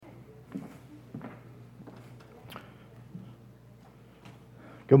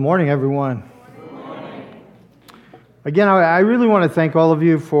Good morning, everyone. Good morning. Again, I really want to thank all of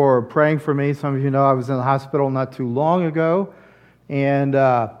you for praying for me. Some of you know I was in the hospital not too long ago, and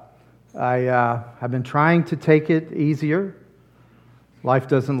I have been trying to take it easier. Life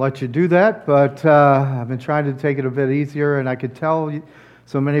doesn't let you do that, but I've been trying to take it a bit easier, and I could tell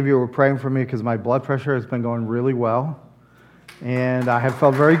so many of you were praying for me because my blood pressure has been going really well, and I have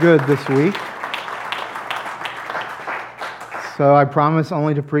felt very good this week. So I promise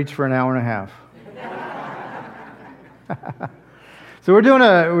only to preach for an hour and a half. So we're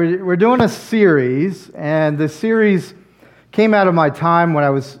doing a series, and the series came out of my time when I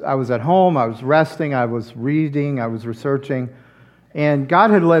was at home. I was resting, I was reading, I was researching, and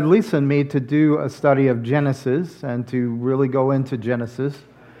God had led Lisa and me to do a study of Genesis and to really go into Genesis.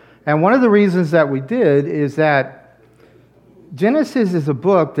 And one of the reasons that we did is that Genesis is a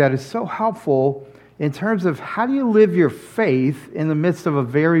book that is so helpful in terms of how do you live your faith in the midst of a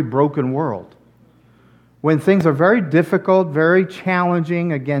very broken world. When things are very difficult, very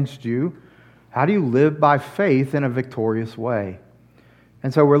challenging against you, how do you live by faith in a victorious way?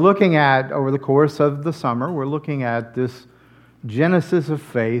 And so we're looking at, over the course of the summer, we're looking at this Genesis of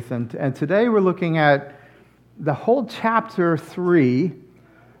faith. And today we're looking at the whole chapter 3,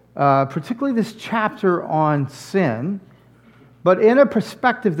 particularly this chapter on sin, but in a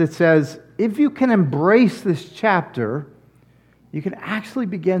perspective that says, if you can embrace this chapter, you can actually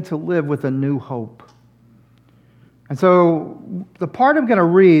begin to live with a new hope. And so the part I'm going to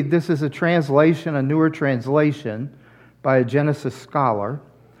read, this is a translation, a newer translation by a Genesis scholar.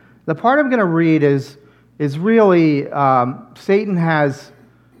 The part I'm going to read is really, Satan has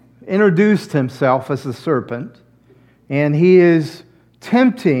introduced himself as the serpent, and he is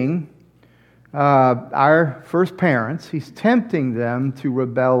tempting our first parents. He's tempting them to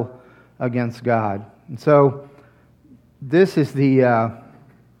rebel against God. And so this is the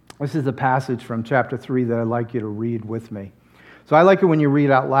passage from chapter 3 that I'd like you to read with me. So I like it when you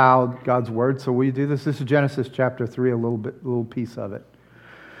read out loud God's word. So will you do this? This is Genesis chapter 3, a little piece of it.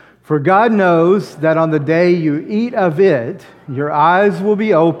 For God knows that on the day you eat of it, your eyes will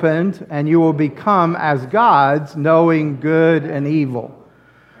be opened, and you will become as gods, knowing good and evil.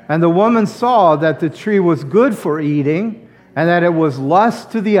 And the woman saw that the tree was good for eating, and that it was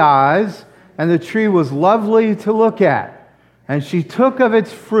lust to the eyes, and the tree was lovely to look at. And she took of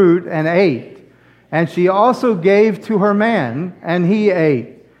its fruit and ate. And she also gave to her man, and he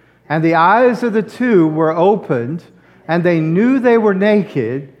ate. And the eyes of the two were opened, and they knew they were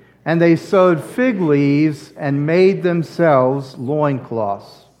naked, and they sewed fig leaves and made themselves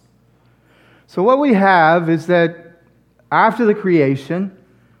loincloths. So what we have is that after the creation,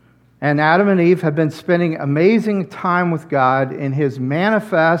 and Adam and Eve have been spending amazing time with God in His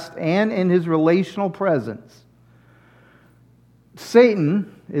manifest and in His relational presence,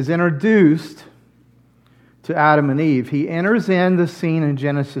 Satan is introduced to Adam and Eve. He enters in the scene in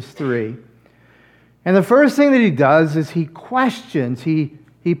Genesis 3. And the first thing that he does is he questions, he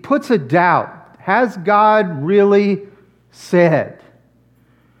puts a doubt. Has God really said?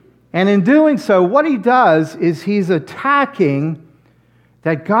 And in doing so, what he does is he's attacking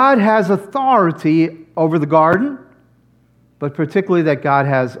that God has authority over the garden, but particularly that God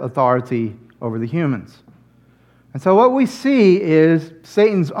has authority over the humans. And so what we see is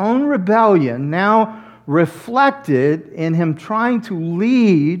Satan's own rebellion now reflected in him trying to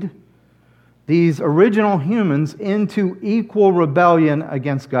lead these original humans into equal rebellion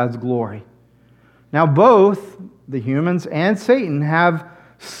against God's glory. Now both the humans and Satan have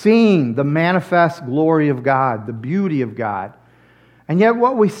seen the manifest glory of God, the beauty of God. And yet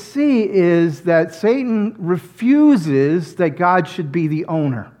what we see is that Satan refuses that God should be the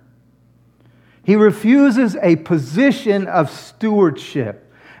owner. He refuses a position of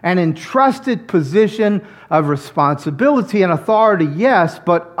stewardship, an entrusted position of responsibility and authority, yes,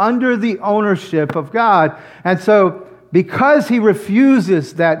 but under the ownership of God. And so because he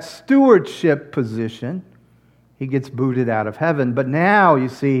refuses that stewardship position, he gets booted out of heaven. But now, you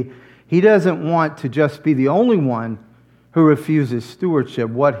see, he doesn't want to just be the only one who refuses stewardship.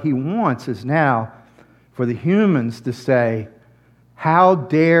 What he wants is now for the humans to say, how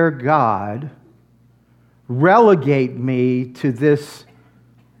dare God relegate me to this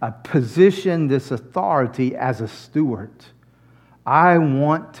position, this authority as a steward? I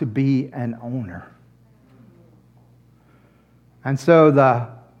want to be an owner. And so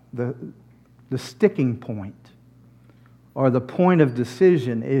the sticking point, or the point of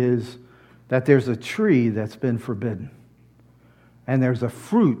decision, is that there's a tree that's been forbidden. And there's a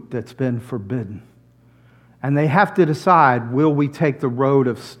fruit that's been forbidden. And they have to decide, will we take the road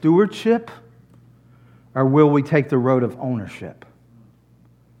of stewardship or will we take the road of ownership?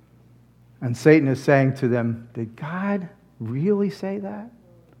 And Satan is saying to them, did God really say that?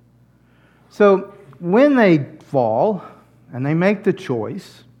 So when they fall and they make the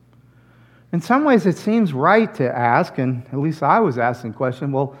choice, in some ways it seems right to ask, and at least I was asking the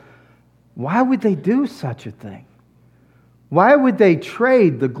question, well, why would they do such a thing? Why would they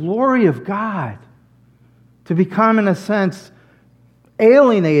trade the glory of God to become, in a sense,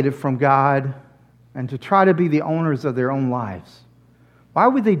 alienated from God and to try to be the owners of their own lives? Why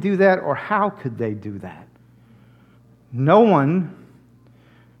would they do that, or how could they do that? No one,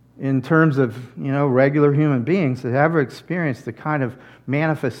 in terms of, regular human beings, has ever experienced the kind of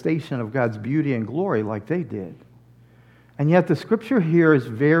manifestation of God's beauty and glory like they did. And yet the scripture here is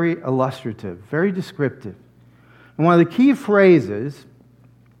very illustrative, very descriptive. And one of the key phrases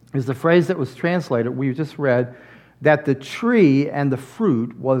is the phrase that was translated, we just read, that the tree and the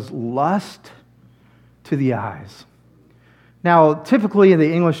fruit was lust to the eyes. Now, typically in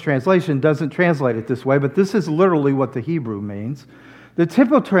the English translation doesn't translate it this way, but this is literally what the Hebrew means. The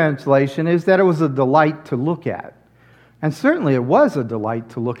typical translation is that it was a delight to look at. And certainly it was a delight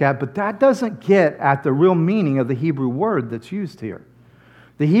to look at, but that doesn't get at the real meaning of the Hebrew word that's used here.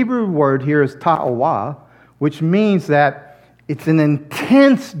 The Hebrew word here is ta'awah, which means that it's an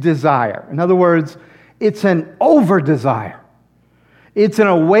intense desire. In other words, it's an over-desire. It's an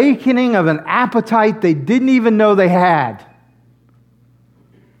awakening of an appetite they didn't even know they had.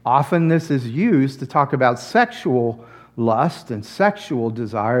 Often this is used to talk about sexual lust and sexual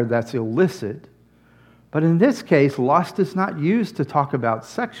desire that's illicit. But in this case, lust is not used to talk about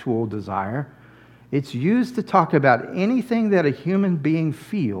sexual desire. It's used to talk about anything that a human being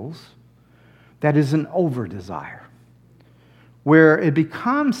feels that is an over-desire, where it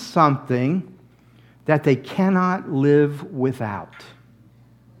becomes something that they cannot live without.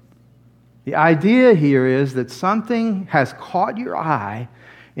 The idea here is that something has caught your eye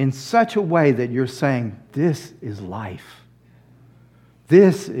in such a way that you're saying, this is life.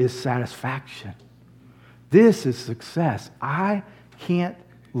 This is satisfaction. This is success. I can't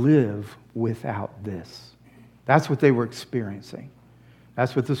live without this. That's what they were experiencing.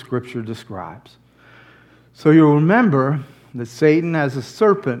 That's what the scripture describes. So you'll remember that Satan, as a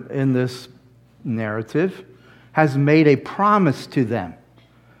serpent in this narrative, has made a promise to them.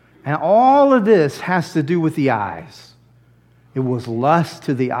 And all of this has to do with the eyes. It was lust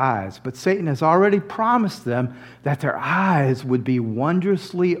to the eyes. But Satan has already promised them that their eyes would be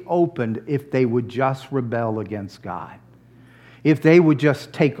wondrously opened if they would just rebel against God. If they would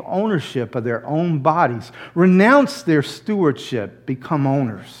just take ownership of their own bodies, renounce their stewardship, become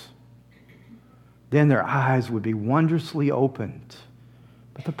owners, then their eyes would be wondrously opened.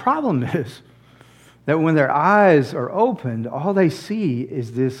 But the problem is that when their eyes are opened, all they see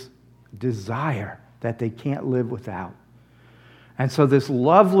is this desire that they can't live without. And so this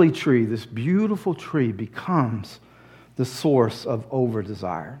lovely tree, this beautiful tree, becomes the source of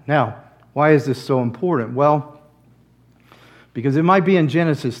over-desire. Now, why is this so important? Well, because it might be in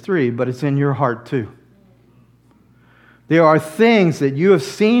Genesis 3, but it's in your heart too. There are things that you have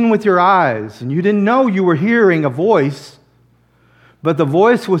seen with your eyes, and you didn't know you were hearing a voice, but the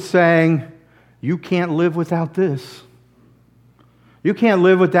voice was saying, you can't live without this. You can't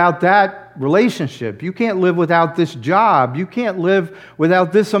live without that relationship. You can't live without this job. You can't live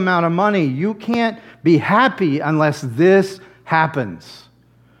without this amount of money. You can't be happy unless this happens.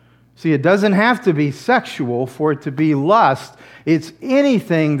 See, it doesn't have to be sexual for it to be lust. It's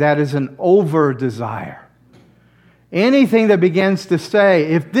anything that is an over-desire. Anything that begins to say,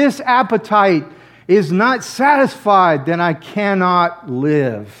 if this appetite is not satisfied, then I cannot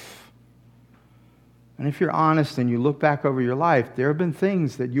live. And if you're honest and you look back over your life, there have been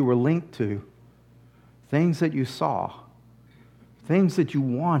things that you were linked to, things that you saw, things that you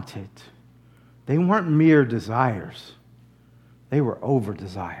wanted. They weren't mere desires. They were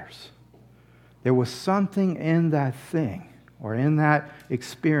over-desires. There was something in that thing or in that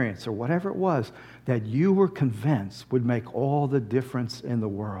experience or whatever it was that you were convinced would make all the difference in the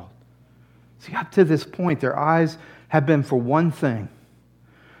world. See, up to this point, their eyes have been for one thing.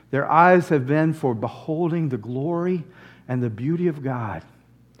 Their eyes have been for beholding the glory and the beauty of God.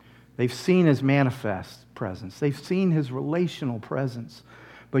 They've seen His manifest presence. They've seen His relational presence.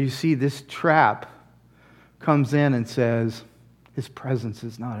 But you see, this trap comes in and says, His presence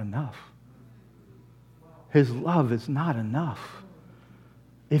is not enough. His love is not enough.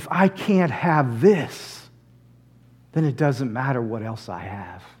 If I can't have this, then it doesn't matter what else I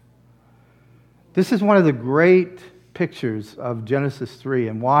have. This is one of the great pictures of Genesis 3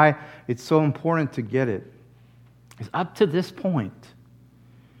 and why it's so important to get it. Is up to this point,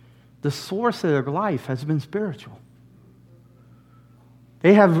 the source of their life has been spiritual.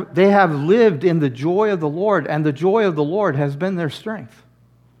 They have lived in the joy of the Lord, and the joy of the Lord has been their strength.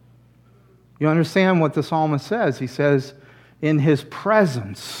 You understand what the psalmist says? He says, in His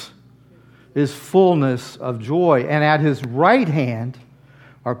presence is fullness of joy, and at His right hand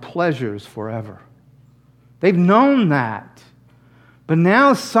are pleasures forever. They've known that. But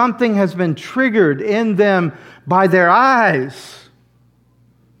now something has been triggered in them by their eyes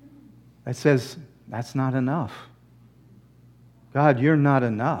that says, that's not enough. God, you're not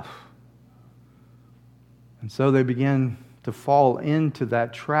enough. And so they begin to fall into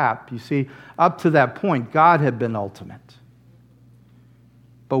that trap. You see, up to that point, God had been ultimate.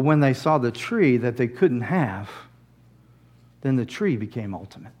 But when they saw the tree that they couldn't have, then the tree became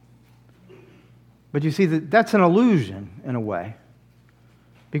ultimate. But you see, that's an illusion in a way.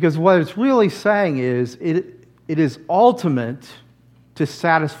 Because what it's really saying is, it is ultimate to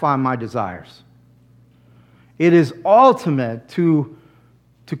satisfy my desires. It is ultimate to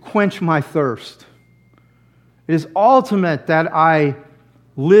quench my thirst. It is ultimate that I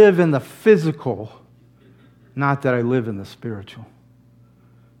live in the physical, not that I live in the spiritual.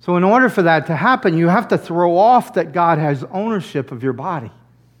 So in order for that to happen, you have to throw off that God has ownership of your body.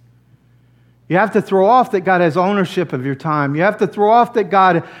 You have to throw off that God has ownership of your time. You have to throw off that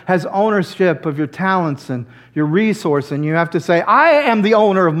God has ownership of your talents and your resource. And you have to say, I am the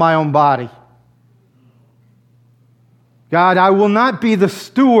owner of my own body. God, I will not be the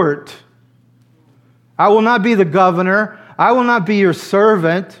steward. I will not be the governor. I will not be your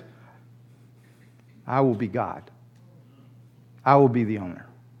servant. I will be God. I will be the owner.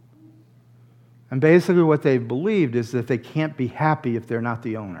 And basically what they've believed is that they can't be happy if they're not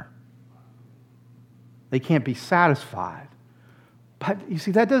the owner. They can't be satisfied. But you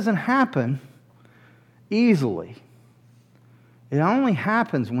see, that doesn't happen easily. It only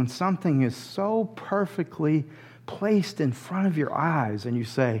happens when something is so perfectly placed in front of your eyes and you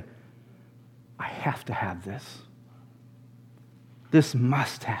say, I have to have this. This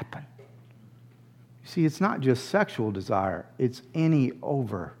must happen. You see, it's not just sexual desire, it's any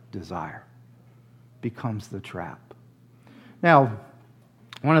over desire becomes the trap. Now,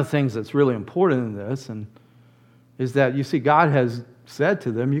 one of the things that's really important in this is that, you see, God has said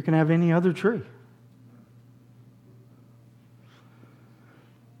to them, you can have any other tree.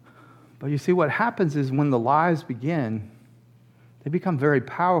 But you see, what happens is when the lies begin, they become very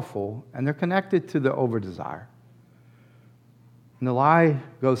powerful, and they're connected to the over-desire. And the lie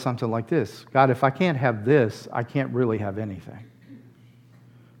goes something like this: God, if I can't have this, I can't really have anything.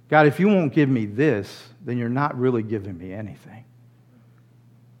 God, if you won't give me this, then you're not really giving me anything.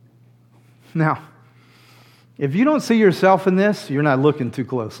 Now, if you don't see yourself in this, you're not looking too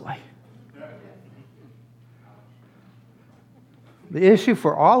closely. The issue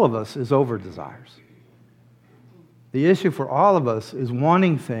for all of us is over-desires. The issue for all of us is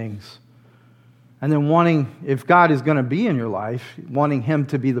wanting things, and then wanting, if God is going to be in your life, wanting Him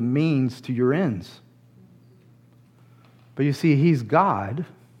to be the means to your ends. But you see, He's God,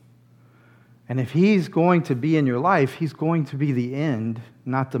 and if He's going to be in your life, He's going to be the end,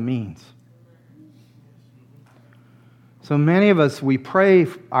 not the means. So many of us, we pray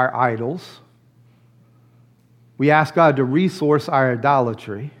our idols. We ask God to resource our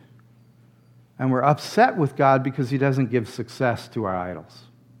idolatry. And we're upset with God because He doesn't give success to our idols.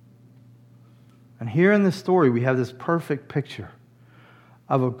 And here in this story, we have this perfect picture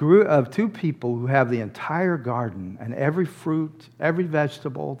of a group of two people who have the entire garden and every fruit, every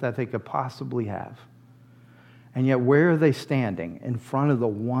vegetable that they could possibly have. And yet, where are they standing? In front of the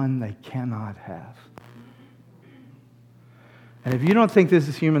one they cannot have. And if you don't think this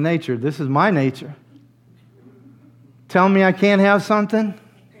is human nature, this is my nature. Tell me I can't have something.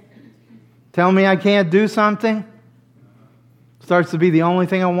 Tell me I can't do something. Starts to be the only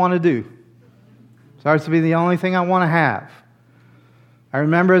thing I want to do. Starts to be the only thing I want to have. I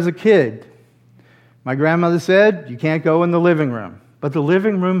remember as a kid, my grandmother said, you can't go in the living room. But the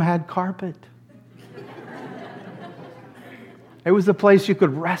living room had carpet. It was the place you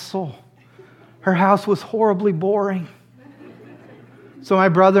could wrestle. Her house was horribly boring. So my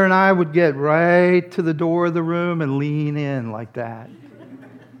brother and I would get right to the door of the room and lean in like that.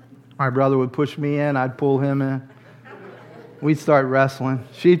 My brother would push me in, I'd pull him in. We'd start wrestling.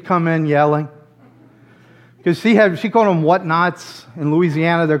 She'd come in yelling. Because she called them whatnots. In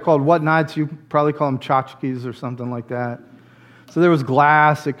Louisiana, they're called whatnots. You probably call them tchotchkes or something like that. So there was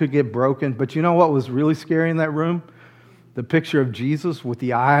glass. It could get broken. But you know what was really scary in that room? The picture of Jesus with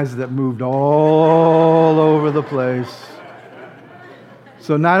the eyes that moved all over the place.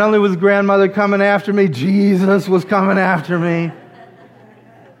 So not only was grandmother coming after me, Jesus was coming after me.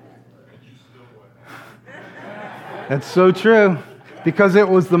 That's so true. because it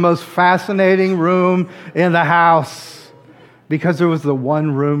was the most fascinating room in the house, because it was the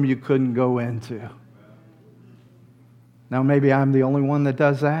one room you couldn't go into. Now, maybe I'm the only one that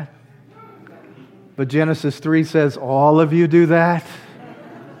does that, but Genesis 3 says all of you do that.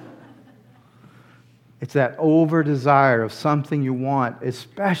 It's that over-desire of something you want,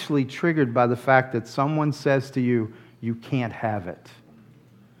 especially triggered by the fact that someone says to you, you can't have it.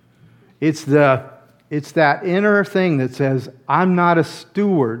 It's that inner thing that says, I'm not a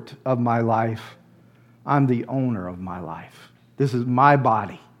steward of my life. I'm the owner of my life. This is my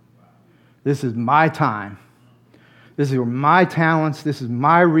body. This is my time. This is my talents. This is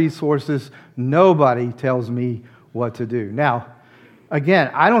my resources. Nobody tells me what to do. Now,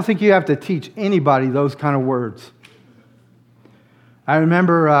 again, I don't think you have to teach anybody those kind of words. I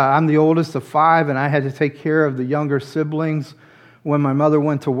remember I'm the oldest of 5, and I had to take care of the younger siblings when my mother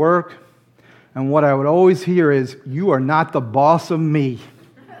went to work. And what I would always hear is, you are not the boss of me.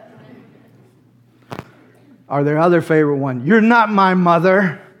 Or their other favorite one, you're not my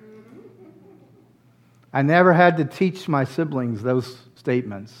mother. I never had to teach my siblings those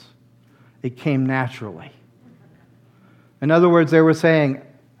statements. It came naturally. In other words, they were saying,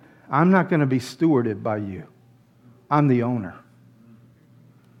 I'm not going to be stewarded by you. I'm the owner.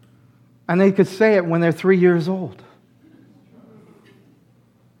 And they could say it when they're 3 years old.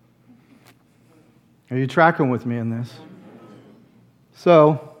 Are you tracking with me in this?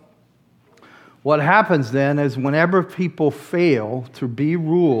 So, what happens then is whenever people fail to be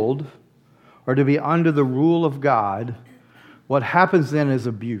ruled or to be under the rule of God, what happens then is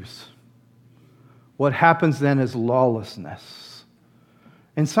abuse. What happens then is lawlessness.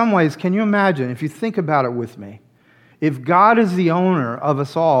 In some ways, can you imagine, if you think about it with me, if God is the owner of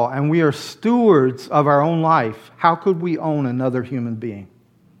us all and we are stewards of our own life, how could we own another human being?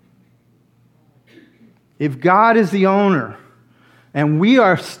 If God is the owner and we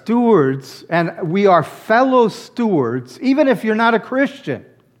are stewards and we are fellow stewards, even if you're not a Christian,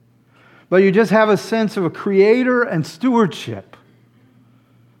 but you just have a sense of a creator and stewardship,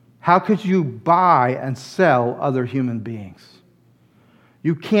 how could you buy and sell other human beings?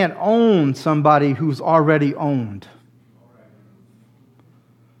 You can't own somebody who's already owned.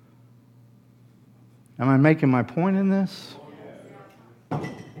 Am I making my point in this?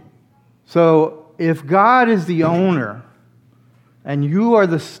 So, if God is the owner and you are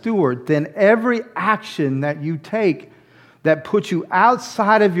the steward, then every action that you take that puts you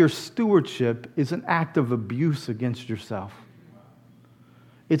outside of your stewardship is an act of abuse against yourself.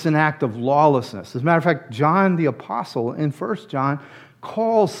 It's an act of lawlessness. As a matter of fact, John the Apostle in 1 John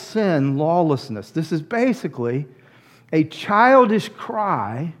calls sin lawlessness. This is basically a childish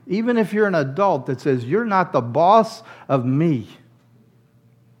cry, even if you're an adult, that says, you're not the boss of me.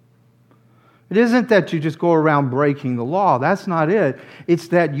 It isn't that you just go around breaking the law. That's not it. It's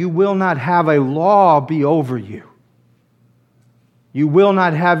that you will not have a law be over you. You will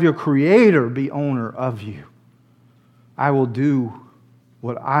not have your Creator be owner of you. I will do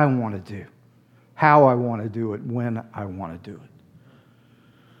what I want to do, how I want to do it, when I want to do it.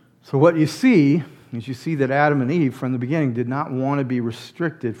 So what you see is you see that Adam and Eve from the beginning did not want to be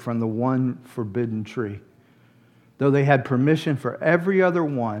restricted from the one forbidden tree. Though they had permission for every other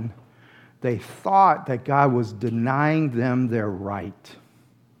one, they thought that God was denying them their right,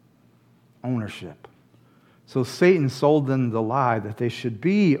 ownership. So Satan sold them the lie that they should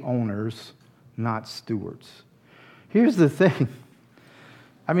be owners, not stewards. Here's the thing.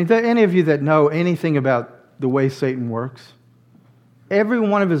 I mean, any of you that know anything about the way Satan works, every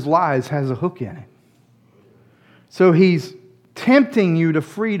one of his lies has a hook in it. So he's tempting you to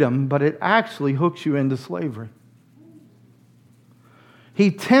freedom, but it actually hooks you into slavery. He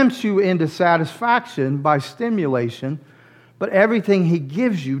tempts you into satisfaction by stimulation, but everything he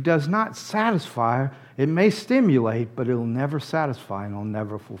gives you does not satisfy. It may stimulate, but it'll never satisfy and it'll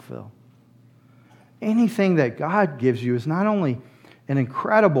never fulfill. Anything that God gives you is not only an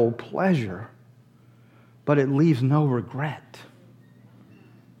incredible pleasure, but it leaves no regret.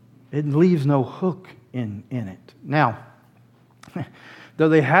 It leaves no hook in it. Now, though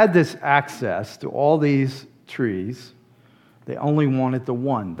they had this access to all these trees, they only wanted the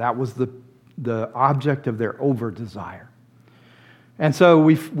one. That was the object of their over-desire. And so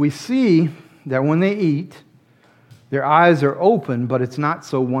we see that when they eat, their eyes are open, but it's not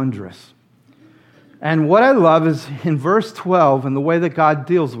so wondrous. And what I love is in verse 12, and the way that God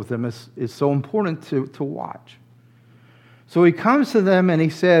deals with them is so important to watch. So he comes to them and he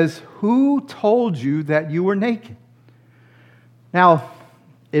says, who told you that you were naked? Now,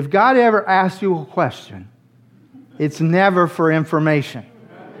 if God ever asks you a question, it's never for information.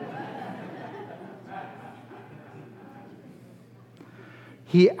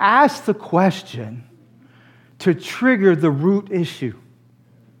 He asked the question to trigger the root issue,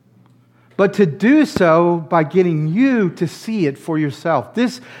 but to do so by getting you to see it for yourself.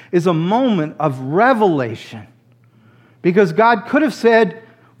 This is a moment of revelation, because God could have said,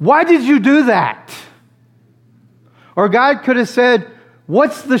 "Why did you do that?" Or God could have said,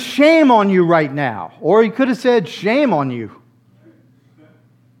 "What's the shame on you right now?" Or He could have said, "Shame on you."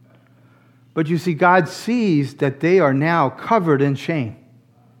 But you see, God sees that they are now covered in shame.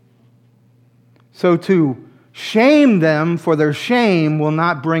 So to shame them for their shame will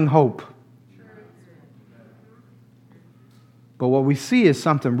not bring hope. But what we see is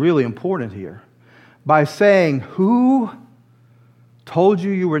something really important here. By saying, "Who told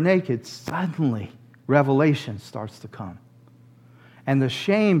you you were naked?" suddenly revelation starts to come. And the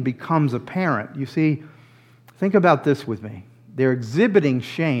shame becomes apparent. You see, think about this with me. They're exhibiting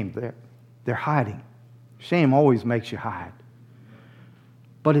shame. They're hiding. Shame always makes you hide.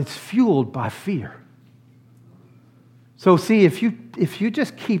 But it's fueled by fear. So see, if you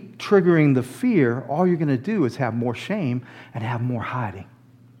just keep triggering the fear, all you're going to do is have more shame and have more hiding.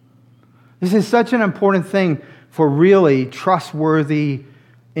 This is such an important thing for really trustworthy,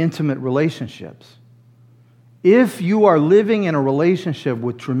 intimate relationships. If you are living in a relationship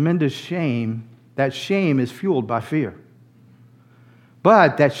with tremendous shame, that shame is fueled by fear.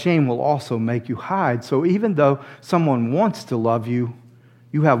 But that shame will also make you hide. So even though someone wants to love you,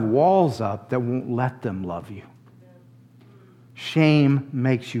 you have walls up that won't let them love you. Shame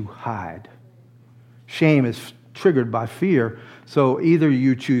makes you hide. Shame is triggered by fear. So either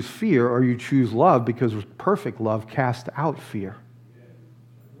you choose fear or you choose love, because perfect love casts out fear.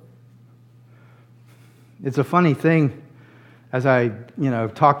 It's a funny thing, as I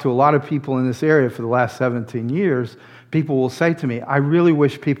talk to a lot of people in this area for the last 17 years, people will say to me, "I really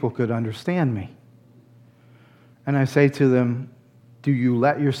wish people could understand me." And I say to them, "Do you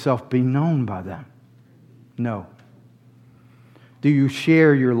let yourself be known by them?" No. Do you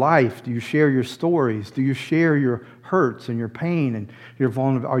share your life? Do you share your stories? Do you share your hurts and your pain and your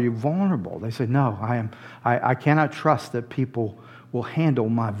vulnerability? Are you vulnerable? They say, "No, I cannot trust that people will handle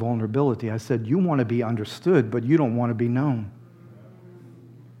my vulnerability." I said, "You want to be understood, but you don't want to be known."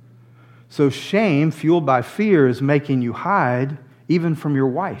 So shame, fueled by fear, is making you hide, even from your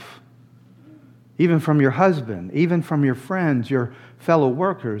wife, even from your husband, even from your friends, your fellow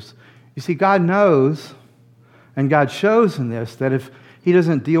workers. You see, God knows, and God shows in this, that if He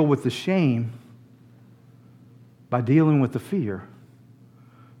doesn't deal with the shame by dealing with the fear,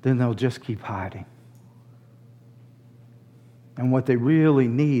 then they'll just keep hiding. And what they really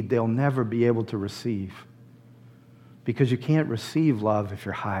need, they'll never be able to receive. Because you can't receive love if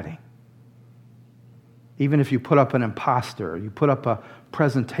you're hiding. Even if you put up an imposter, you put up a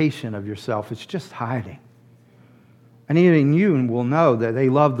presentation of yourself, it's just hiding. And even you will know that they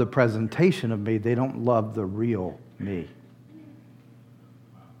love the presentation of me, they don't love the real me.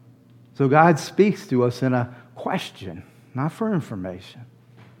 So God speaks to us in a question, not for information,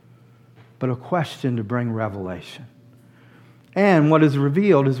 but a question to bring revelation. And what is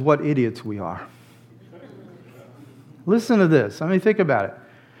revealed is what idiots we are. Listen to this. I mean, think about it.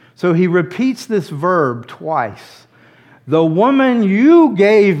 So He repeats this verb twice. "The woman you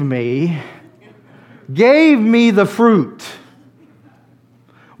gave me the fruit.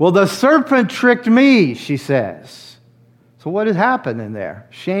 Well, the serpent tricked me," she says. So what has happened in there?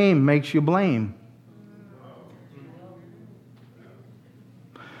 Shame makes you blame.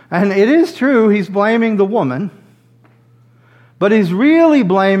 And it is true, He's blaming the woman. But He's really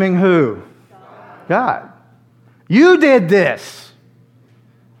blaming who? God. You did this.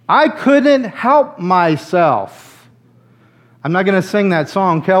 I couldn't help myself. I'm not going to sing that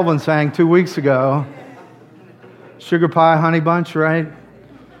song Kelvin sang 2 weeks ago. Sugar pie, honey bunch, right?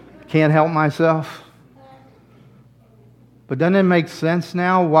 Can't help myself. But doesn't it make sense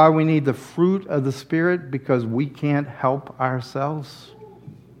now why we need the fruit of the Spirit? Because we can't help ourselves.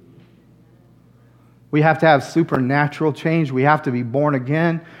 We have to have supernatural change. We have to be born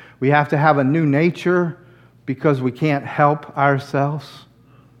again. We have to have a new nature because we can't help ourselves.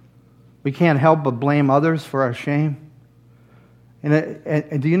 We can't help but blame others for our shame.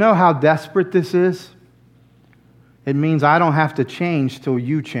 And do you know how desperate this is? It means I don't have to change till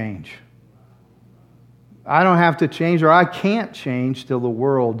you change. I don't have to change, or I can't change till the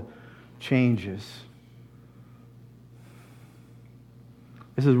world changes.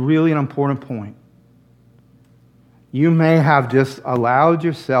 This is really an important point. You may have just allowed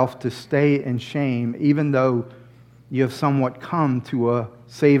yourself to stay in shame, even though you have somewhat come to a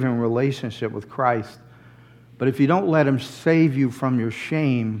saving relationship with Christ. But if you don't let Him save you from your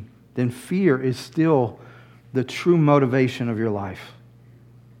shame, then fear is still the true motivation of your life.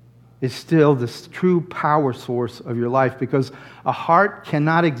 is still this true power source of your life, because a heart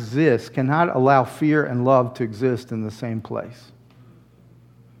cannot allow fear and love to exist in the same place.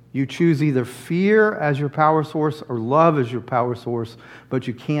 You choose either fear as your power source or love as your power source, but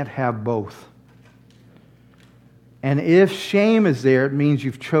you can't have both. And if shame is there, it means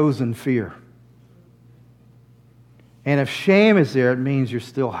you've chosen fear. And if shame is there, it means you're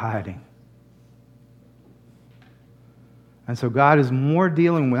still hiding. And so God is more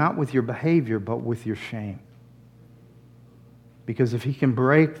dealing not with your behavior, but with your shame. Because if He can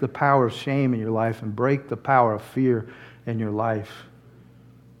break the power of shame in your life and break the power of fear in your life,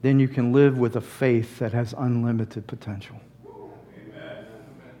 then you can live with a faith that has unlimited potential. Amen.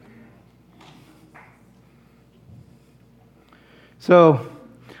 So,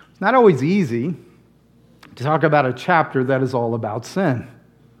 it's not always easy to talk about a chapter that is all about sin.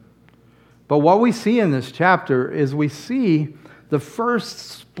 But what we see in this chapter is we see the first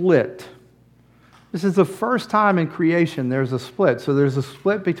split. This is the first time in creation there's a split. So there's a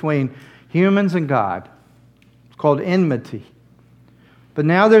split between humans and God. It's called enmity. But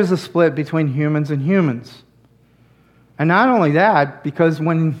now there's a split between humans and humans. And not only that, because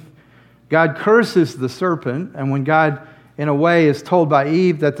when God curses the serpent, and when God, in a way, is told by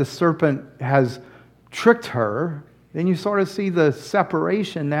Eve that the serpent has tricked her, then you sort of see the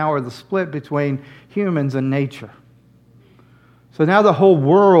separation now, or the split between humans and nature. So now the whole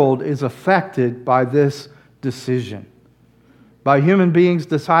world is affected by this decision. By human beings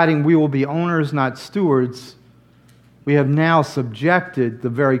deciding we will be owners, not stewards, we have now subjected the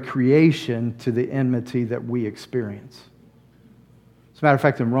very creation to the enmity that we experience. As a matter of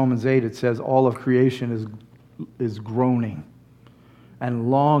fact, in Romans 8 it says all of creation is groaning and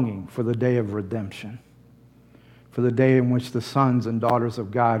longing for the day of redemption, for the day in which the sons and daughters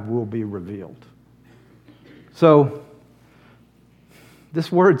of God will be revealed. So,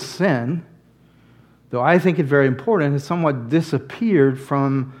 this word sin, though I think it very important, has somewhat disappeared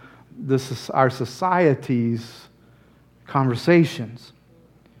from our society's conversations.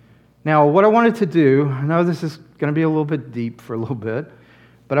 Now, what I wanted to do, I know this is going to be a little bit deep for a little bit,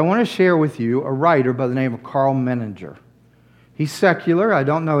 but I want to share with you a writer by the name of Karl Menninger. He's secular. I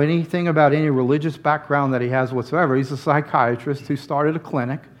don't know anything about any religious background that he has whatsoever. He's a psychiatrist who started a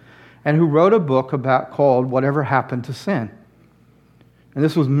clinic and who wrote a book called Whatever Happened to Sin. And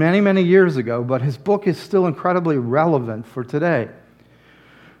this was many, many years ago, but his book is still incredibly relevant for today.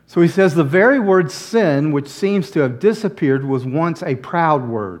 So he says, the very word sin, which seems to have disappeared, was once a proud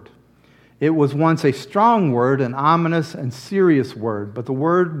word. It was once a strong word, an ominous and serious word, but the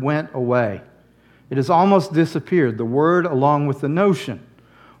word went away. It has almost disappeared, the word along with the notion.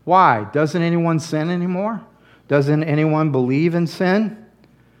 Why? Doesn't anyone sin anymore? Doesn't anyone believe in sin?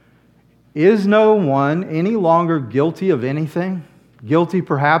 Is no one any longer guilty of anything? Guilty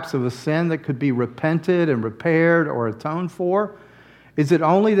perhaps of a sin that could be repented and repaired or atoned for? Is it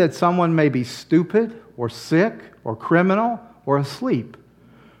only that someone may be stupid or sick or criminal or asleep?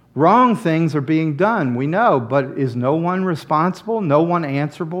 Wrong things are being done, we know, but is no one responsible, no one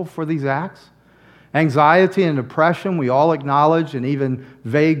answerable for these acts? Anxiety and depression, we all acknowledge, and even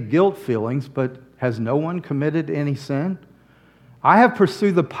vague guilt feelings, but has no one committed any sin? I have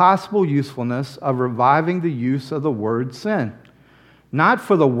pursued the possible usefulness of reviving the use of the word sin. Not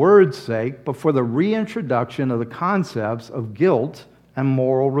for the word's sake, but for the reintroduction of the concepts of guilt and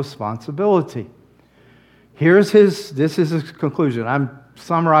moral responsibility. This is his conclusion. I'm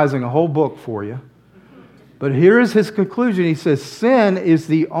summarizing a whole book for you. But here is his conclusion. He says, sin is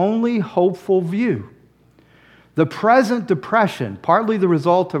the only hopeful view. The present depression, partly the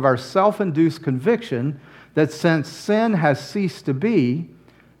result of our self-induced conviction that since sin has ceased to be,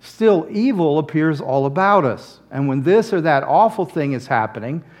 still evil appears all about us. And when this or that awful thing is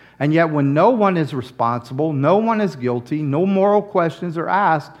happening, and yet when no one is responsible, no one is guilty, no moral questions are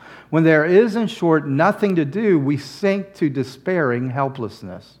asked, when there is, in short, nothing to do, we sink to despairing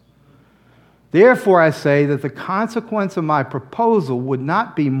helplessness. Therefore, I say that the consequence of my proposal would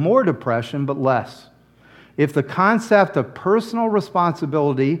not be more depression, but less. If the concept of personal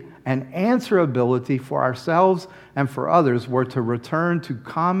responsibility and answerability for ourselves and for others were to return to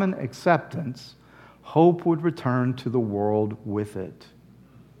common acceptance, hope would return to the world with it.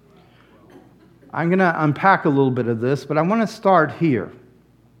 I'm going to unpack a little bit of this, but I want to start here.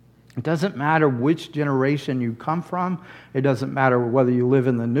 It doesn't matter which generation you come from. It doesn't matter whether you live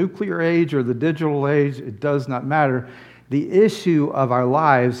in the nuclear age or the digital age. It does not matter. The issue of our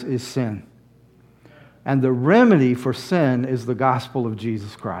lives is sin. And the remedy for sin is the gospel of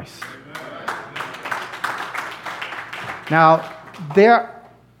Jesus Christ. Now,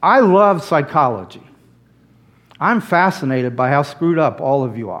 I love psychology. I'm fascinated by how screwed up all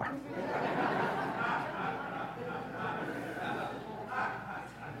of you are.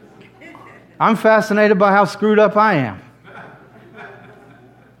 I'm fascinated by how screwed up I am.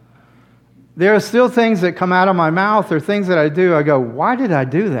 There are still things that come out of my mouth or things that I do. I go, why did I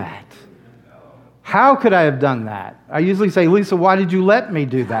do that? How could I have done that? I usually say, Lisa, why did you let me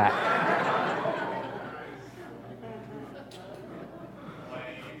do that?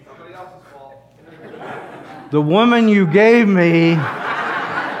 Somebody else's fault. The woman you gave me.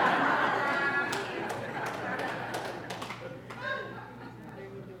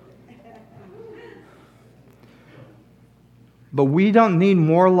 But we don't need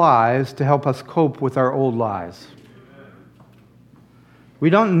more lies to help us cope with our old lies. We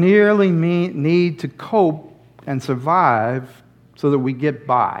don't nearly need to cope and survive so that we get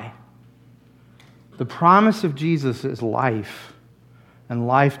by. The promise of Jesus is life, and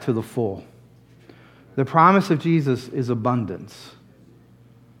life to the full. The promise of Jesus is abundance.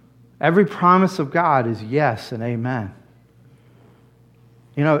 Every promise of God is yes and amen.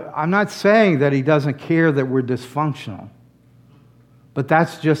 You know, I'm not saying that He doesn't care that we're dysfunctional. But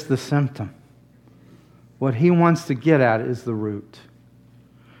that's just the symptom. What He wants to get at is the root.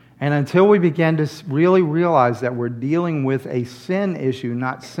 And until we begin to really realize that we're dealing with a sin issue,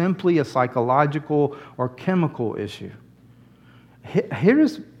 not simply a psychological or chemical issue.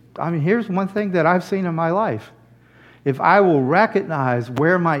 Here's one thing that I've seen in my life. If I will recognize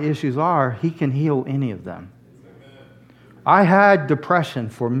where my issues are, He can heal any of them. I had depression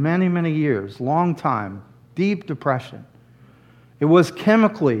for many, many years, long time, deep depression. It was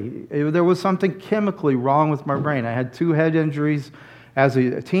there was something chemically wrong with my brain. I had 2 head injuries as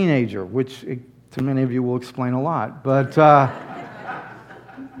a teenager, which to many of you will explain a lot. But I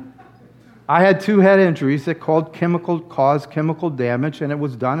had 2 head injuries that caused chemical damage, and it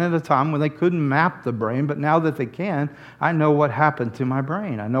was done at a time when they couldn't map the brain. But now that they can, I know what happened to my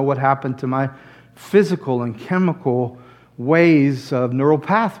brain. I know what happened to my physical and chemical ways of neural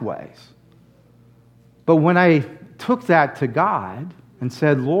pathways. But when I took that to God and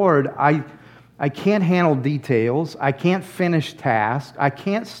said, Lord, I can't handle details. I can't finish tasks. I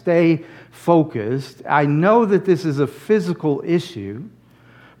can't stay focused. I know that this is a physical issue,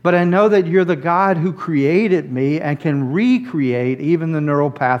 but I know that You're the God who created me and can recreate even the neural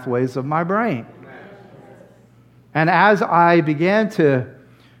pathways of my brain. And as I began to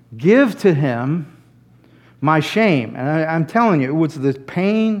give to Him my shame, and I'm telling you, it was the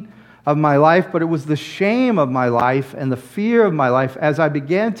pain of my life, but it was the shame of my life and the fear of my life as I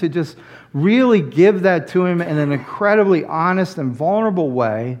began to just really give that to Him in an incredibly honest and vulnerable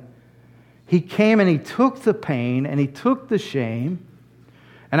way. He came and He took the pain and He took the shame.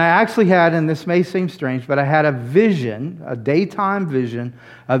 And I actually had, and this may seem strange, but I had a vision, a daytime vision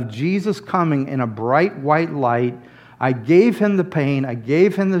of Jesus coming in a bright white light. I gave Him the pain. I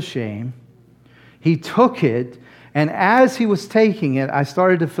gave Him the shame. He took it. And as He was taking it, I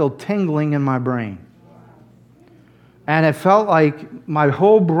started to feel tingling in my brain. And it felt like my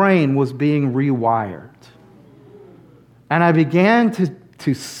whole brain was being rewired. And I began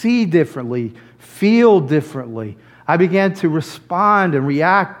to see differently, feel differently. I began to respond and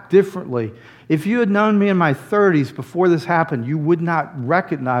react differently. If you had known me in my 30s before this happened, you would not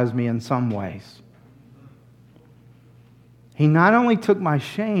recognize me in some ways. He not only took my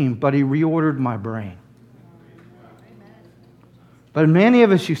shame, but He reordered my brain. But many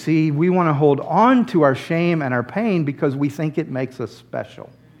of us, you see, we want to hold on to our shame and our pain because we think it makes us special.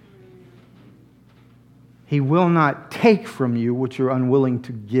 He will not take from you what you're unwilling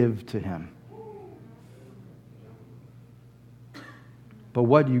to give to Him. But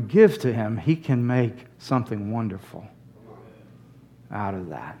what you give to Him, He can make something wonderful out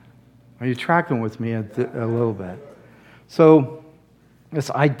of that. Are you tracking with me a little bit? So,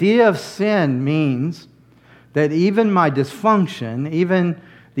 this idea of sin means that even my dysfunction, even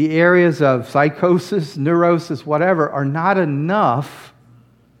the areas of psychosis, neurosis, whatever, are not enough.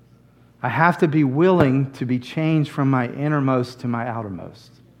 I have to be willing to be changed from my innermost to my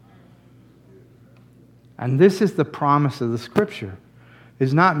outermost. And this is the promise of the Scripture.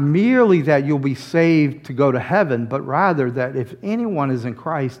 It's not merely that you'll be saved to go to heaven, but rather that if anyone is in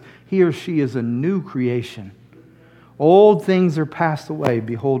Christ, he or she is a new creation. Old things are passed away.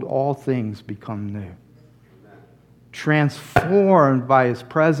 Behold, all things become new. Transformed by His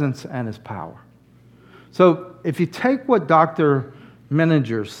presence and His power. So if you take what Dr.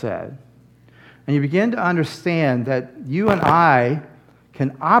 Menninger said, and you begin to understand that you and I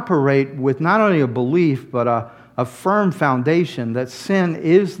can operate with not only a belief, but a firm foundation that sin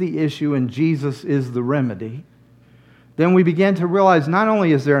is the issue and Jesus is the remedy, then we begin to realize not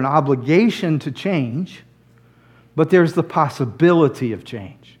only is there an obligation to change, but there's the possibility of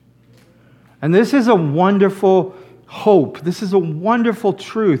change. And this is a wonderful hope. This is a wonderful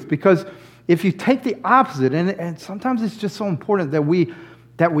truth because if you take the opposite, and sometimes it's just so important that we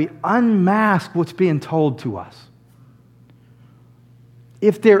unmask what's being told to us.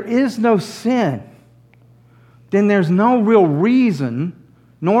 If there is no sin, then there's no real reason,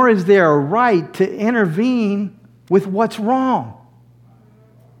 nor is there a right to intervene with what's wrong.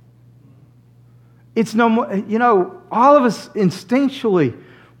 It's no more, all of us instinctually,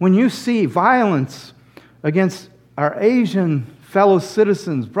 when you see violence against our Asian fellow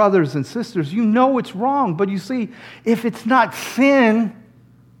citizens, brothers and sisters, you know it's wrong. But you see, if it's not sin,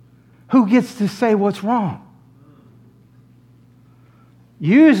 who gets to say what's wrong?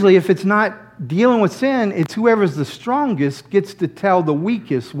 Usually, if it's not dealing with sin, it's whoever's the strongest gets to tell the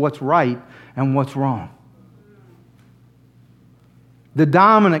weakest what's right and what's wrong. The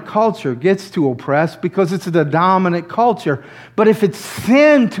dominant culture gets to oppress because it's the dominant culture. But if it's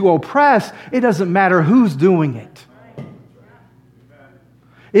sin to oppress, it doesn't matter who's doing it.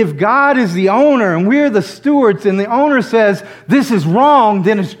 If God is the owner and we're the stewards and the owner says this is wrong,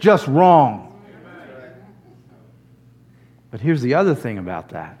 then it's just wrong. But here's the other thing about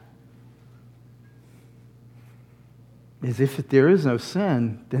that. Is if there is no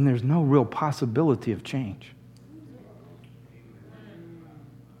sin, then there's no real possibility of change.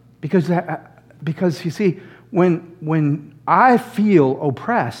 Because you see, when I feel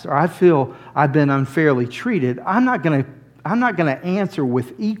oppressed or I feel I've been unfairly treated, I'm not going to answer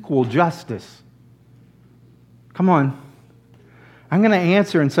with equal justice. Come on. I'm going to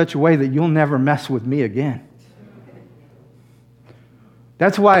answer in such a way that you'll never mess with me again.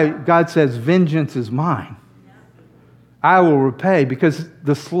 That's why God says, vengeance is mine. I will repay, because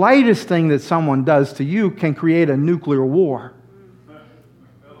the slightest thing that someone does to you can create a nuclear war.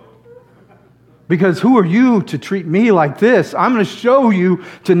 Because who are you to treat me like this? I'm going to show you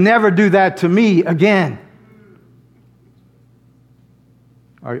to never do that to me again.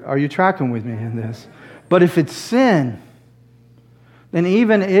 Are you tracking with me in this? But if it's sin, then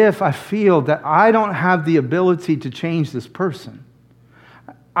even if I feel that I don't have the ability to change this person,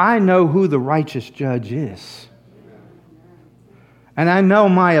 I know who the righteous judge is. And I know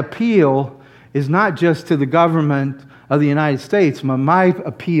my appeal is not just to the government of the United States, but my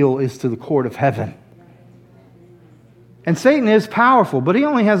appeal is to the court of heaven. And Satan is powerful, but he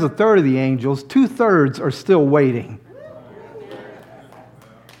only has a third of the angels. 2/3 are still waiting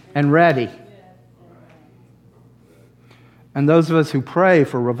and ready. And those of us who pray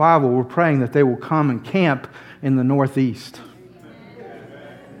for revival, we're praying that they will come and camp in the Northeast.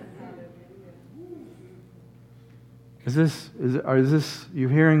 Is this you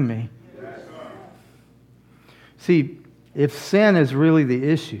hearing me? See, if sin is really the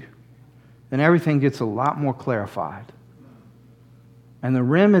issue, then everything gets a lot more clarified. And the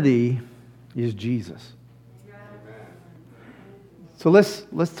remedy is Jesus. So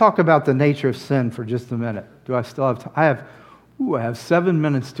let's talk about the nature of sin for just a minute. Do I still have time? I have 7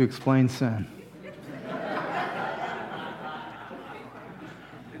 minutes to explain sin.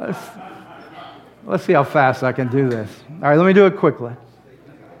 Let's see how fast I can do this. All right, let me do it quickly.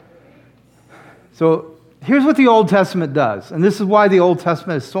 So here's what the Old Testament does, and this is why the Old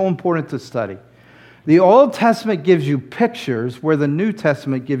Testament is so important to study. The Old Testament gives you pictures where the New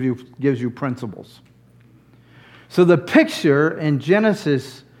Testament gives you principles. So the picture in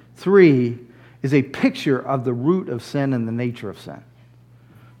Genesis 3 is a picture of the root of sin and the nature of sin.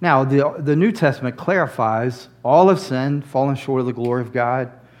 Now, the New Testament clarifies all of sin, fallen short of the glory of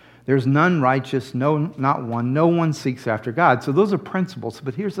God. There's none righteous, no, not one. No one seeks after God. So those are principles,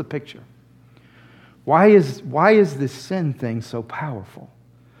 but here's the picture. Why is this sin thing so powerful?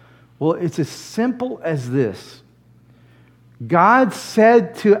 Well, it's as simple as this. God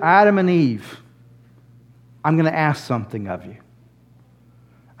said to Adam and Eve, I'm going to ask something of you.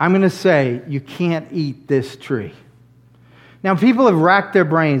 I'm going to say, you can't eat this tree. Now, people have racked their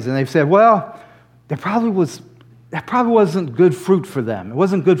brains and they've said, well, that probably wasn't good fruit for them. It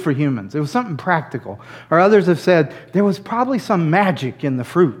wasn't good for humans. It was something practical. Or others have said, there was probably some magic in the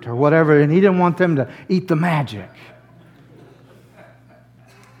fruit or whatever, and he didn't want them to eat the magic.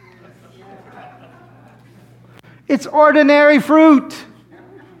 It's ordinary fruit.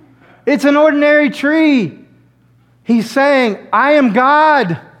 It's an ordinary tree. He's saying, I am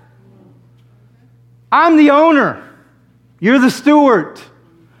God. I'm the owner. You're the steward.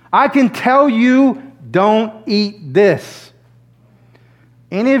 I can tell you, don't eat this.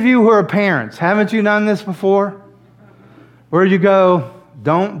 Any of you who are parents, haven't you done this before? Where you go,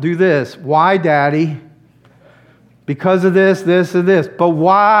 don't do this. Why, Daddy? Because of this, this, and this. But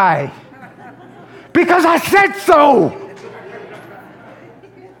why? Because I said so.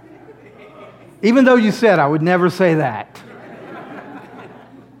 Even though you said I would never say that.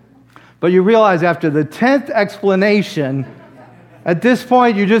 But you realize after the 10th explanation, at this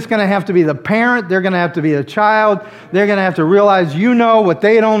point, you're just going to have to be the parent. They're going to have to be the child. They're going to have to realize you know what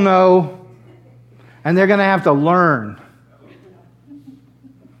they don't know. And they're going to have to learn.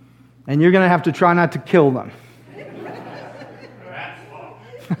 And you're going to have to try not to kill them.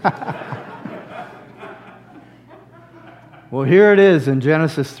 Well, here it is in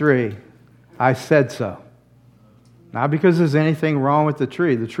Genesis 3. I said so. Not because there's anything wrong with the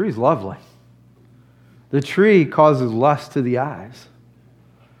tree. The tree's lovely. The tree causes lust to the eyes.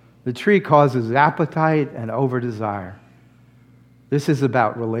 The tree causes appetite and over-desire. This is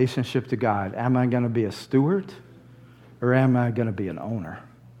about relationship to God. Am I going to be a steward or am I going to be an owner?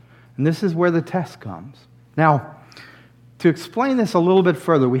 And this is where the test comes. Now, to explain this a little bit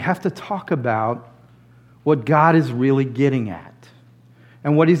further, we have to talk about what God is really getting at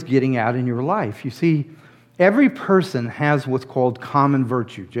and what He's getting at in your life. You see, every person has what's called common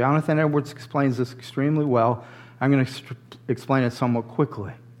virtue. Jonathan Edwards explains this extremely well. I'm going to explain it somewhat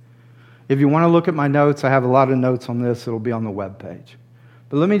quickly. If you want to look at my notes, I have a lot of notes on this. It'll be on the webpage.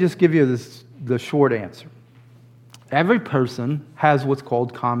 But let me just give you the short answer. Every person has what's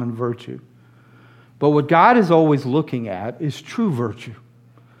called common virtue. But what God is always looking at is true virtue.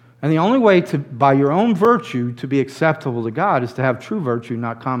 And the only way to, by your own virtue, to be acceptable to God is to have true virtue,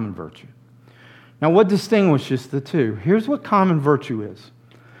 not common virtue. Now, what distinguishes the two? Here's what common virtue is.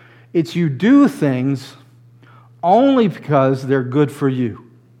 It's you do things only because they're good for you.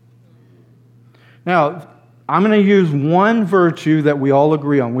 Now, I'm going to use one virtue that we all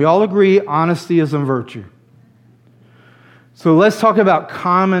agree on. We all agree honesty is a virtue. So let's talk about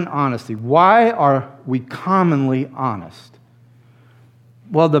common honesty. Why are we commonly honest?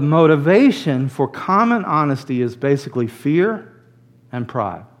 Well, the motivation for common honesty is basically fear and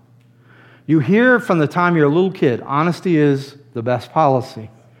pride. You hear from the time you're a little kid, honesty is the best policy.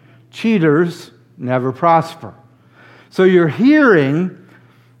 Cheaters never prosper. So you're hearing,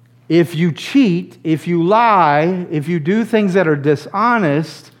 if you cheat, if you lie, if you do things that are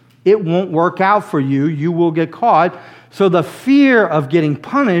dishonest, it won't work out for you. You will get caught. So the fear of getting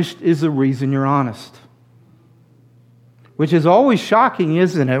punished is the reason you're honest. Which is always shocking,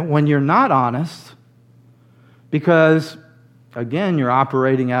 isn't it, when you're not honest? Because, again, you're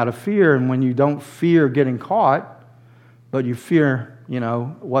operating out of fear, and when you don't fear getting caught, but you fear,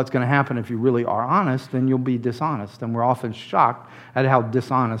 what's going to happen if you really are honest, then you'll be dishonest. And we're often shocked at how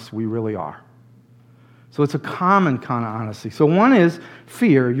dishonest we really are. So it's a common kind of honesty. So one is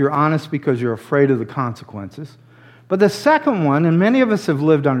fear. You're honest because you're afraid of the consequences. But the second one, and many of us have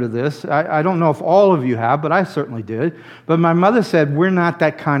lived under this, I don't know if all of you have, but I certainly did. But my mother said, we're not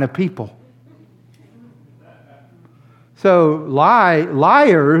that kind of people. So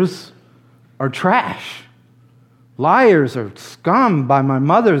liars are trash. Liars are scum by my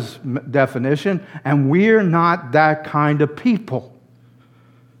mother's definition, and we're not that kind of people.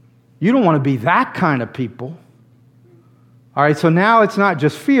 You don't want to be that kind of people. All right, so now it's not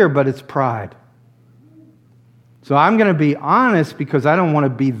just fear, but it's pride. So I'm going to be honest because I don't want to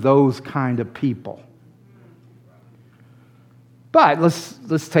be those kind of people. But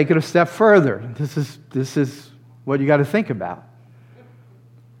let's take it a step further. This is what you got to think about.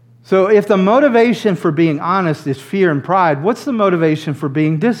 So if the motivation for being honest is fear and pride, what's the motivation for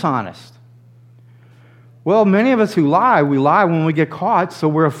being dishonest? Well, many of us who lie, we lie when we get caught, so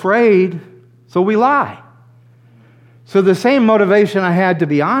we're afraid, so we lie. So the same motivation I had to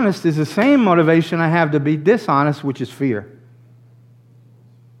be honest is the same motivation I have to be dishonest, which is fear.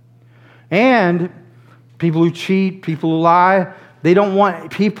 And people who cheat, people who lie, they don't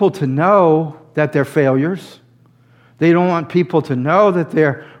want people to know that they're failures. They don't want people to know that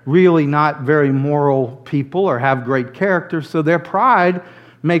they're really not very moral people or have great character. So their pride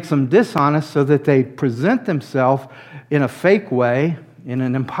makes them dishonest so that they present themselves in a fake way, in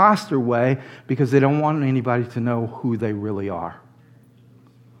an imposter way, because they don't want anybody to know who they really are.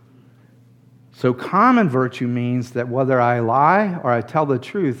 So common virtue means that whether I lie or I tell the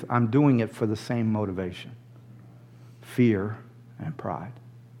truth, I'm doing it for the same motivation. Fear and pride.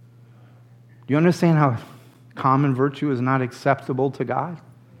 Do you understand how common virtue is not acceptable to God?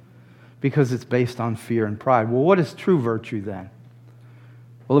 Because it's based on fear and pride. Well, what is true virtue then?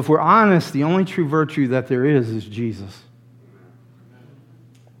 Well, if we're honest, the only true virtue that there is Jesus.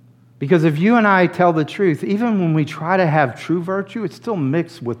 Because if you and I tell the truth, even when we try to have true virtue, it's still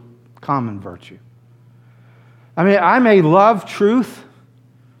mixed with common virtue. I mean, I may love truth,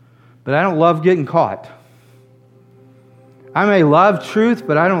 but I don't love getting caught. I may love truth,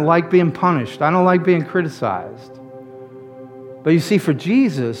 but I don't like being punished. I don't like being criticized. But you see, for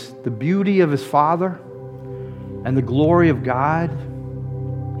Jesus, the beauty of His Father and the glory of God,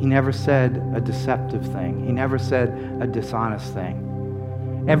 He never said a deceptive thing. He never said a dishonest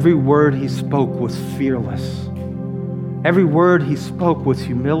thing. Every word he spoke was fearless. Every word he spoke was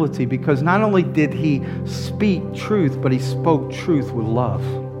humility, because not only did he speak truth, but he spoke truth with love.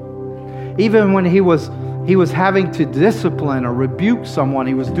 Even when he was having to discipline or rebuke someone,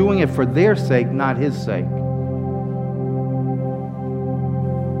 he was doing it for their sake, not his sake.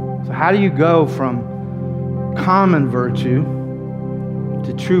 So how do you go from common virtue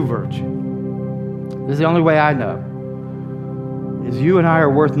to true virtue? This is the only way I know, is you and I are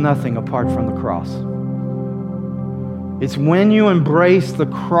worth nothing apart from the cross. It's when you embrace the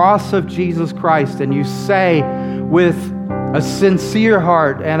cross of Jesus Christ and you say with a sincere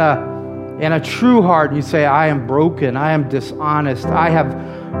heart and a true heart, you say, I am broken, I am dishonest, I have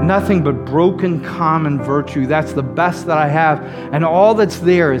nothing but broken common virtue. That's the best that I have. And all that's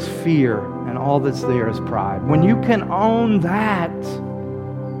there is fear, and all that's there is pride. When you can own that,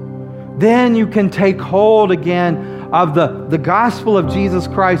 then you can take hold again of the gospel of Jesus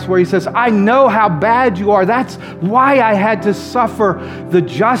Christ, where he says, I know how bad you are. That's why I had to suffer the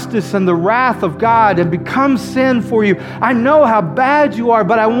justice and the wrath of God and become sin for you. I know how bad you are,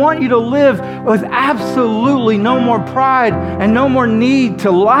 but I want you to live with absolutely no more pride and no more need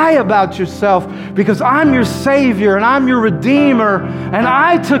to lie about yourself, because I'm your Savior and I'm your Redeemer, and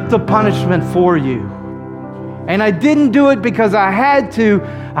I took the punishment for you. And I didn't do it because I had to.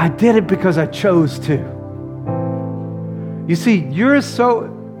 I did it because I chose to. You see, you're so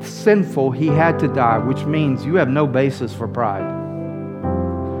sinful, he had to die, which means you have no basis for pride.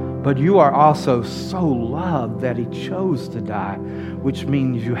 But you are also so loved that he chose to die, which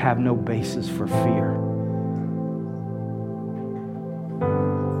means you have no basis for fear.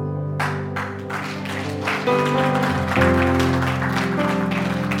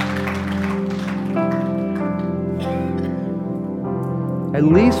 At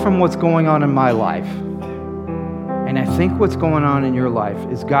least from what's going on in my life, and I think what's going on in your life,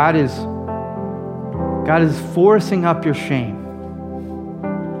 is God is forcing up your shame.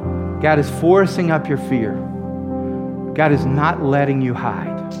 God is forcing up your fear. God is not letting you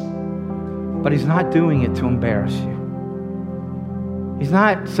hide. But he's not doing it to embarrass you. He's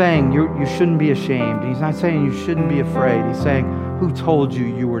not saying you shouldn't be ashamed. He's not saying you shouldn't be afraid. He's saying, who told you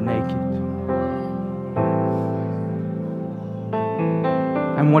you were naked?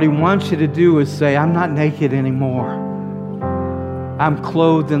 And what he wants you to do is say, I'm not naked anymore. I'm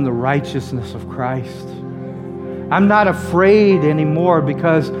clothed in the righteousness of Christ. I'm not afraid anymore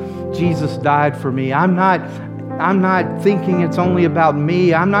because Jesus died for me. I'm not thinking it's only about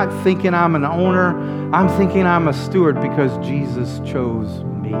me. I'm not thinking I'm an owner. I'm thinking I'm a steward because Jesus chose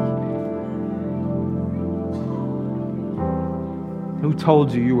me. Who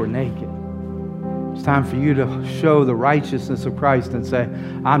told you were naked? It's time for you to show the righteousness of Christ and say,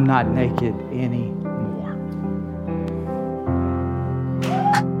 I'm not naked anymore.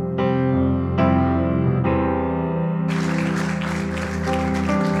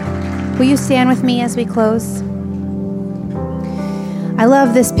 Will you stand with me as we close? I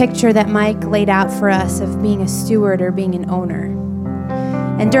love this picture that Mike laid out for us of being a steward or being an owner.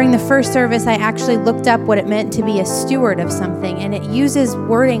 And during the first service, I actually looked up what it meant to be a steward of something, and it uses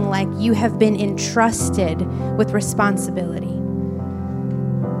wording like you have been entrusted with responsibility.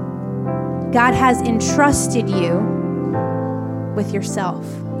 God has entrusted you with yourself.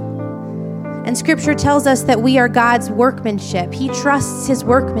 And Scripture tells us that we are God's workmanship. He trusts his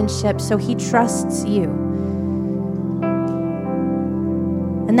workmanship, so he trusts you.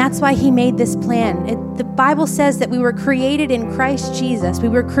 And that's why he made this plan. The Bible says that we were created in Christ Jesus. We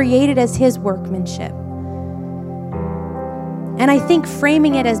were created as his workmanship. And I think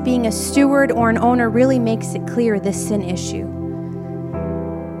framing it as being a steward or an owner really makes it clear, this sin issue.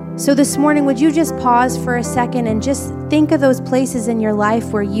 So this morning, would you just pause for a second and just think of those places in your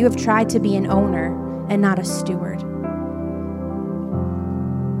life where you have tried to be an owner and not a steward?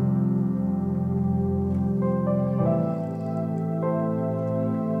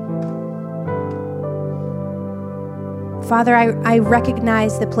 Father, I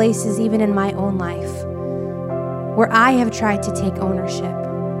recognize the places even in my own life where I have tried to take ownership,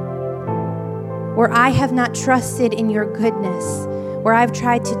 where I have not trusted in your goodness, where I've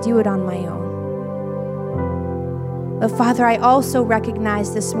tried to do it on my own. But Father, I also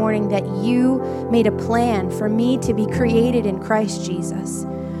recognize this morning that you made a plan for me to be created in Christ Jesus.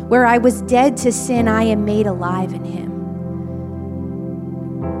 Where I was dead to sin, I am made alive in him.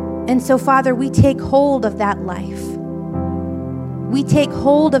 And so, Father, we take hold of that life. We take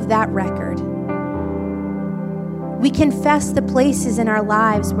hold of that record. We confess the places in our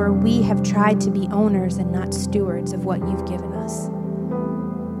lives where we have tried to be owners and not stewards of what you've given us.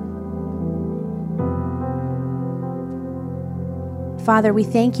 Father, we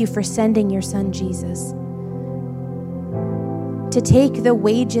thank you for sending your son Jesus to take the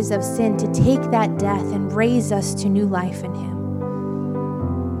wages of sin, to take that death and raise us to new life in him.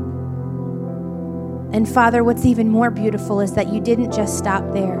 And Father, what's even more beautiful is that you didn't just stop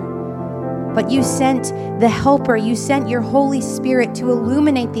there, but you sent the Helper, you sent your Holy Spirit to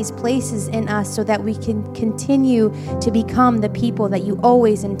illuminate these places in us so that we can continue to become the people that you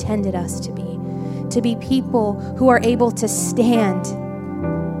always intended us to be people who are able to stand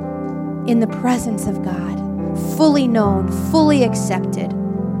in the presence of God, fully known, fully accepted.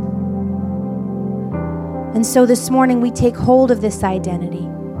 And so this morning we take hold of this identity.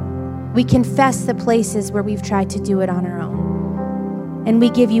 We confess the places where we've tried to do it on our own. And we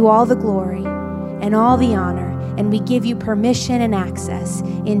give you all the glory and all the honor, and we give you permission and access.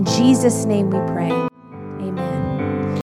 In Jesus' name we pray.